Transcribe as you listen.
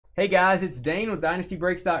Hey guys, it's Dane with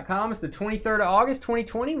DynastyBreaks.com. It's the 23rd of August,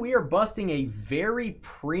 2020. We are busting a very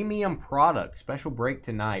premium product. Special break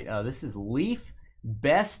tonight. This is Leaf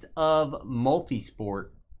Best of Multisport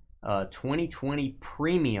 2020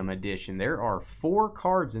 Premium Edition. There are 4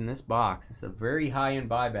 cards in this box. It's a very high-end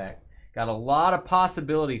buyback. Got a lot of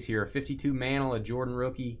possibilities here. A 52 Mantle, a Jordan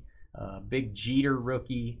rookie, big Jeter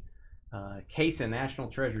rookie, case of National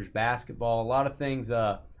Treasures basketball. A lot of things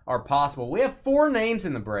are possible. We have 4 names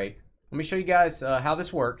in the break. Let me show you guys how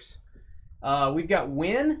this works. We've got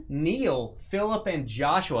Win, Neil, Philip, and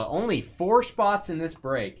Joshua. Only 4 spots in this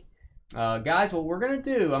break. Guys, what we're going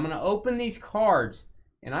to do, I'm going to open these cards,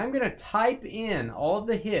 and I'm going to type in all of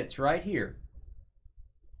the hits right here.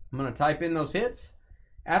 I'm going to type in those hits.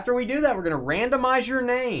 After we do that, we're going to randomize your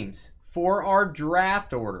names for our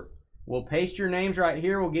draft order. We'll paste your names right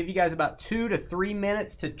here. We'll give you guys about 2 to 3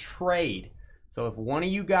 minutes to trade. So if one of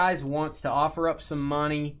you guys wants to offer up some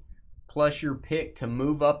money plus your pick to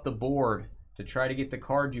move up the board to try to get the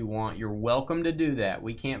card you want, you're welcome to do that.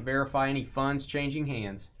 We can't verify any funds changing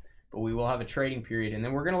hands, but we will have a trading period. And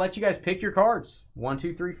then we're going to let you guys pick your cards. 1,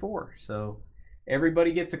 2, 3, 4. So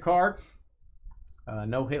everybody gets a card.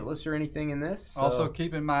 No hit list or anything in this. So. Also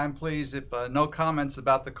keep in mind, please, if no comments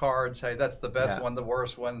about the cards, hey, that's the best one, the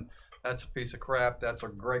worst one. That's a piece of crap. That's a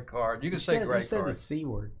great card. You can say great card. You said the C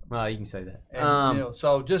word. Well, you can say that. And,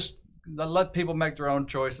 so just let people make their own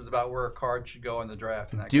choices about where a card should go in the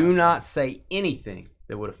draft. And do not say anything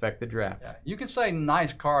that would affect the draft. Yeah. You can say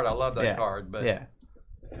nice card. I love that card. But yeah.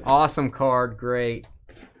 Awesome card. Great.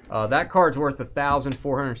 That card's worth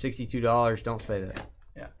 $1,462. Don't say that.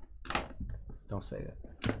 Yeah. Don't say that.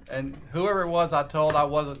 And whoever it was I told I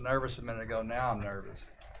wasn't nervous a minute ago. Now I'm nervous.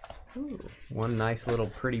 Ooh, one nice little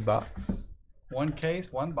pretty box. 1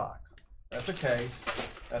 case, 1 box. That's a case.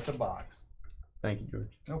 That's a box. Thank you,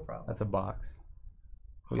 George. No problem. That's a box.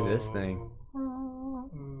 Look at this thing.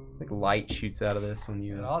 Like light shoots out of this when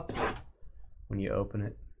you open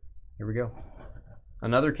it. Here we go.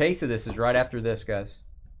 Another case of this is right after this, guys.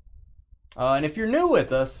 And if you're new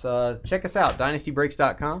with us, check us out,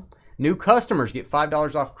 DynastyBreaks.com. New customers get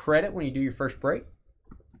 $5 off credit when you do your first break.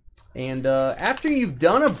 And after you've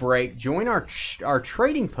done a break, join our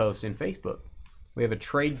trading post in Facebook. We have a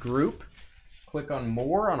trade group. Click on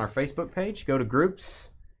more on our Facebook page. Go to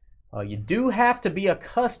groups. You do have to be a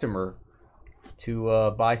customer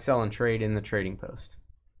to buy, sell, and trade in the trading post.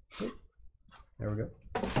 There we go.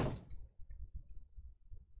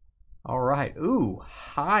 All right. Ooh,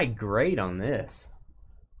 high grade on this.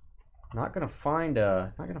 Not gonna find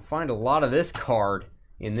a lot of this card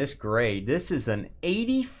in this grade. This is an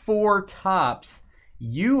 84 Topps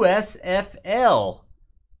USFL.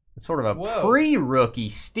 It's sort of a pre-rookie.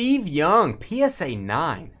 Steve Young, PSA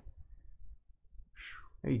 9.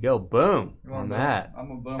 There you go. Boom on that. I'm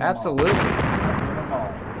gonna boom absolutely. Them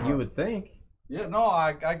all. You would think. Yeah, no,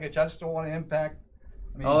 I get you. I just don't want to impact.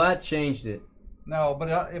 I mean, oh, that changed it. No,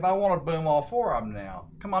 but if I want to boom all 4 of them now,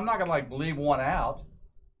 come on, I'm not gonna leave one out.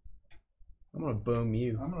 I'm going to boom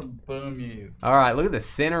you. I'm going to boom you. All right, look at the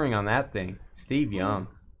centering on that thing. Steve Young.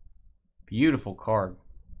 Beautiful card.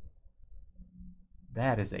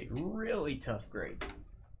 That is a really tough grade.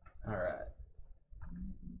 All right.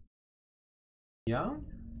 Young?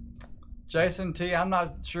 Jason T., I'm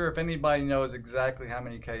not sure if anybody knows exactly how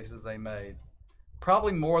many cases they made.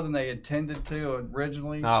 Probably more than they intended to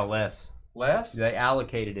originally. Oh, less. Less? They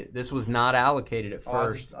allocated it. This was not allocated at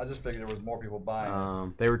first. I just figured there was more people buying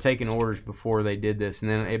it. They were taking orders before they did this, and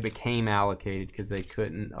then it became allocated because they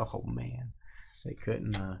couldn't. Oh man, they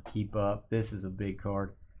couldn't keep up. This is a big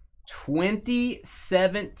card.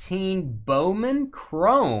 2017 Bowman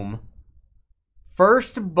Chrome.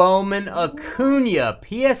 First Bowman Acuna,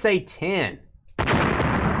 PSA 10.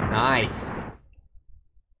 Nice.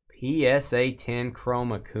 PSA 10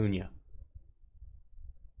 Chrome Acuna.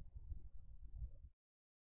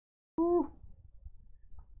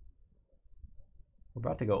 We're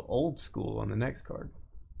about to go old school on the next card.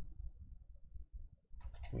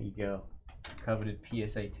 There you go. Coveted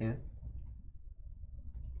PSA 10.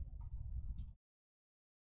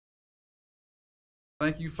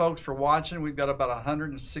 Thank you folks for watching. We've got about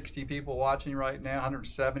 160 people watching right now,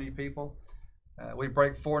 170 people. We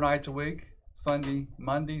break 4 nights a week, Sunday,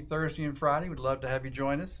 Monday, Thursday, and Friday. We'd love to have you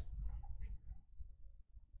join us.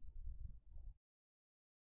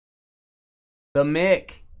 The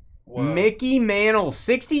Mick. Whoa. Mickey Mantle,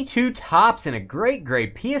 62 Topps in a great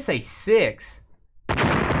grade. PSA 6.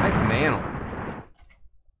 Nice Mantle.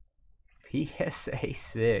 PSA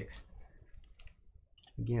 6.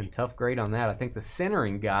 Again, tough grade on that. I think the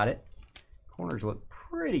centering got it. Corners look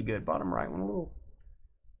pretty good. Bottom right one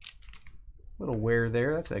a Little wear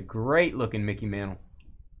there. That's a great looking Mickey Mantle.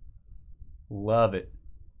 Love it.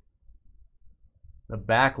 The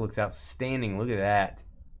back looks outstanding. Look at that.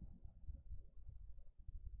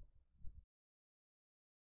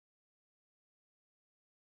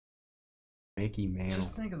 Mickey Mantle.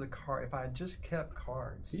 Just think of the card. If I had just kept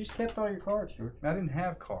cards. You just kept all your cards, George. I didn't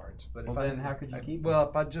have cards, but well, then how could you keep them? Well,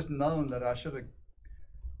 if I'd just known that I should have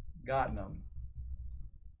gotten them.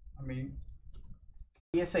 I mean,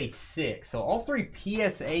 PSA 6. So all three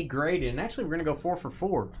PSA graded, and actually we're gonna go 4 for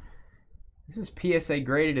 4. This is PSA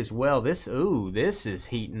graded as well. This is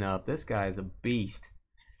heating up. This guy is a beast.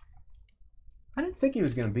 I didn't think he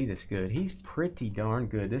was gonna be this good. He's pretty darn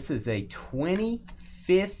good. This is a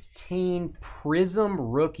 2015 Prism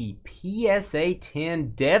Rookie PSA 10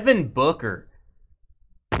 Devin Booker.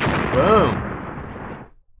 Boom.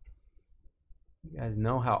 You guys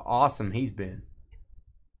know how awesome he's been.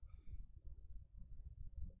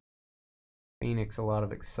 Phoenix, a lot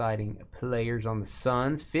of exciting players on the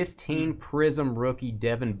Suns. 15 Prism Rookie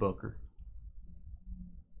Devin Booker.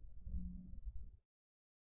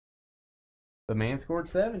 The man scored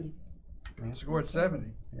 70. Man scored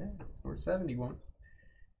 70. Yeah, scored 71.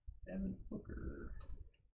 Devin Booker.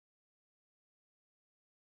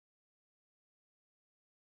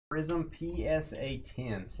 Prism PSA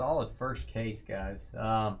 10. Solid first case, guys.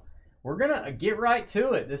 We're going to get right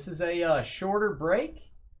to it. This is a shorter break.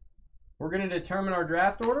 We're going to determine our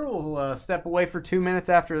draft order. We'll step away for 2 minutes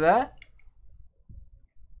after that.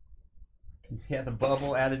 Yeah, the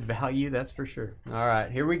bubble added value, that's for sure. All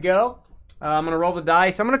right, here we go. I'm going to roll the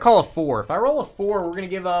dice. I'm going to call a 4. If I roll a 4, we're going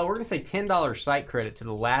to give we're going to say $10 site credit to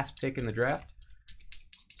the last pick in the draft.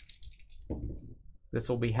 This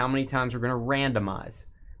will be how many times we're going to randomize.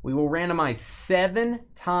 We will randomize 7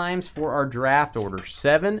 times for our draft order.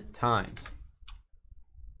 7 times.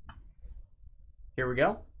 Here we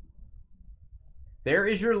go. There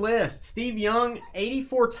is your list. Steve Young,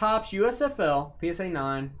 84 Topps USFL, PSA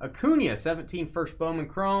 9. Acuna, 17 First Bowman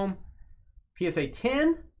Chrome, PSA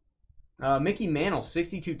 10. Mickey Mantle,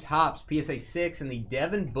 62 Topps, PSA 6. And the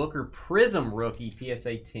Devin Booker Prism Rookie,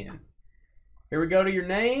 PSA 10. Here we go to your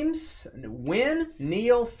names. Win,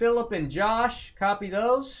 Neil, Phillip, and Josh. Copy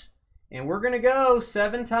those. And we're going to go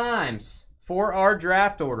 7 times for our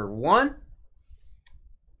draft order. 1,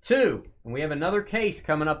 2. And we have another case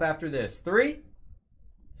coming up after this. 3,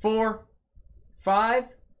 4, 5,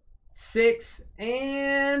 6,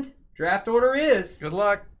 and draft order is. Good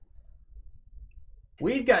luck.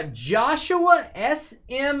 We've got Joshua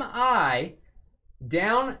SMI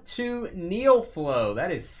down to Neil Flow.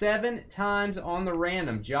 That is 7 times on the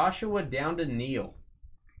random. Joshua down to Neil.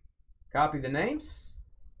 Copy the names.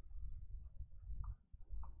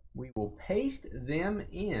 We will paste them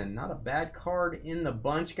in. Not a bad card in the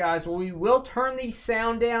bunch, guys. Well, we will turn the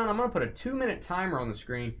sound down. I'm going to put a 2-minute timer on the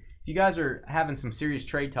screen. If you guys are having some serious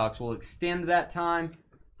trade talks, we'll extend that time.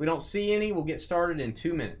 If we don't see any, we'll get started in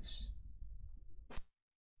 2 minutes.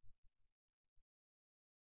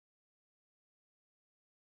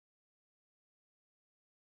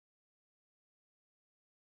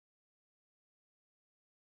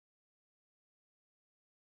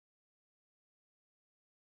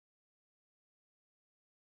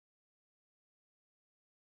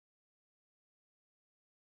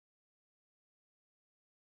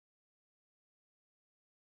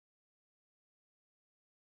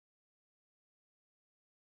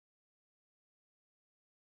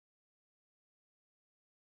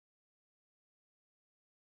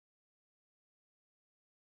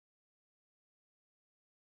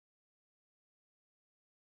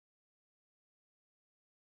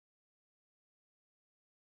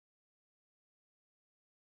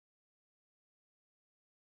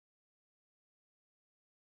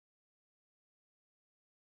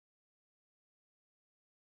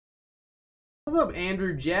 What's up,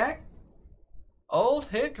 Andrew Jack? Old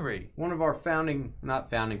Hickory. One of our not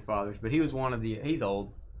founding fathers, but he was one of the, he's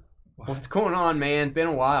old. What's going on, man? Been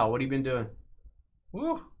a while. What have you been doing?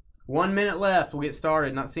 Woo. 1 minute left. We'll get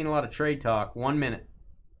started. Not seeing a lot of trade talk. 1 minute.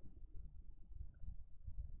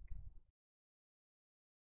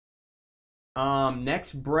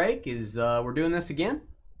 Next break is, we're doing this again.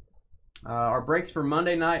 Our breaks for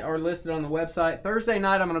Monday night are listed on the website. Thursday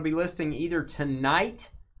night, I'm going to be listing either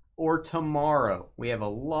tonight or tomorrow. We have a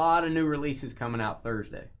lot of new releases coming out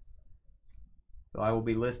Thursday. So I will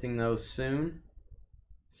be listing those soon.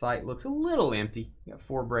 Site looks a little empty. We got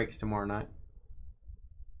 4 breaks tomorrow night.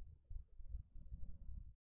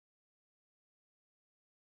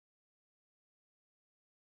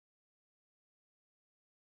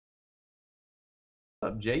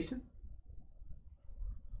 What's up, Jason?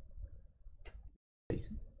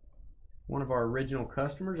 One of our original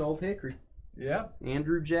customers, Old Hickory. Yep.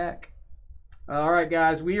 Andrew Jack. All right,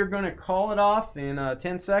 guys, we are going to call it off in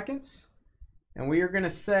 10 seconds. And we are going to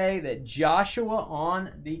say that Joshua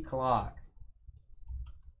on the clock.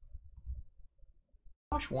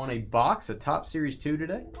 Josh won a box of Top Series 2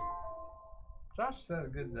 today. Josh had a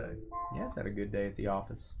good day. Yeah, he's had a good day at the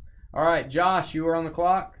office. All right, Josh, you are on the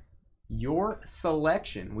clock. Your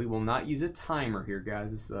selection. We will not use a timer here,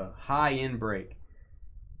 guys. This is a high-end break.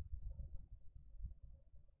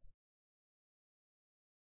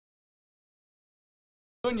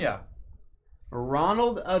 Acuna.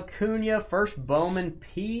 Ronald Acuna, first Bowman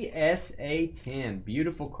PSA 10.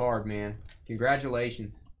 Beautiful card, man.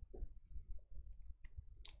 Congratulations.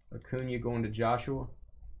 Acuna going to Joshua.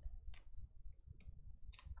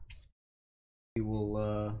 We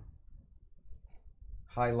will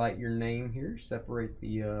highlight your name here. Separate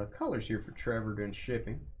the colors here for Trevor doing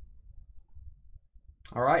shipping.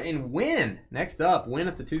 All right, and Win. Next up, Win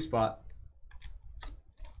at the 2 spot.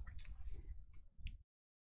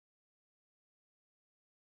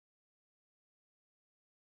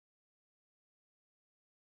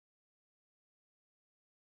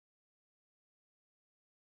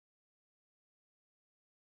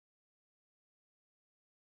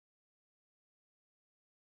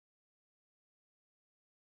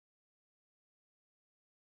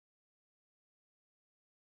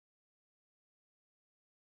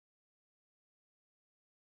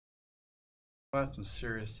 That's some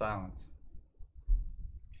serious silence.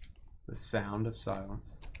 The sound of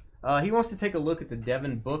silence. He wants to take a look at the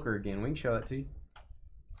Devin Booker again. We can show that to you.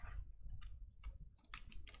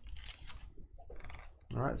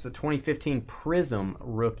 All right, so 2015 Prism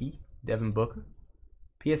rookie, Devin Booker.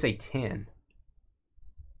 PSA 10.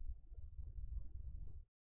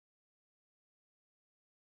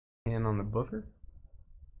 And on the Booker.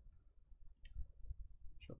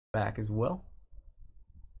 Show back as well.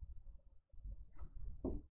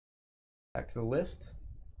 Back to the list.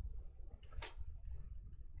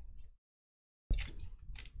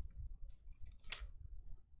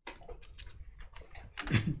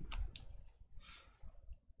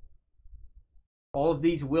 All of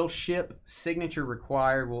these will ship. Signature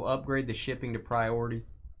required. We'll upgrade the shipping to priority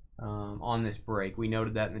on this break. We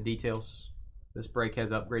noted that in the details. This break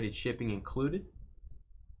has upgraded shipping included.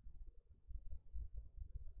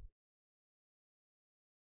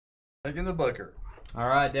 Taking the Booker. All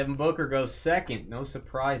right, Devin Booker goes second. No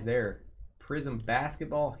surprise there. Prism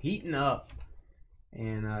basketball heating up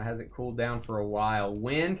and hasn't cooled down for a while.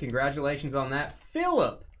 Win, congratulations on that.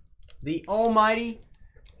 Philip, the almighty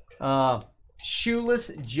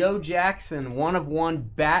shoeless Joe Jackson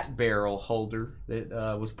 1-of-1 bat barrel holder that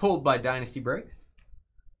was pulled by Dynasty Breaks.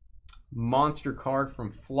 Monster card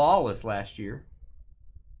from Flawless last year.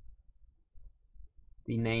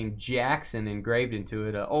 The name Jackson engraved into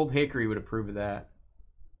it. Old Hickory would approve of that.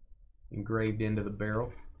 Engraved into the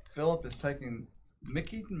barrel. Philip is taking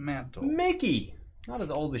Mickey Mantle. Mickey! Not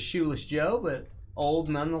as old as Shoeless Joe, but old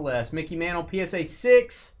nonetheless. Mickey Mantle, PSA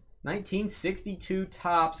 6, 1962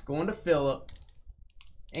 tops, going to Philip.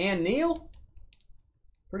 And Neil,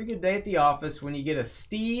 pretty good day at the office when you get a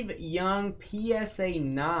Steve Young PSA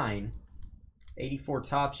 9, 84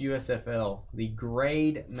 tops USFL. The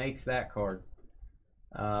grade makes that card.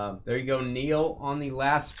 There you go, Neil on the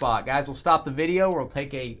last spot. Guys, we'll stop the video. We'll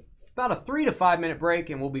take about a 3 to 5 minute break,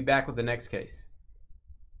 and we'll be back with the next case.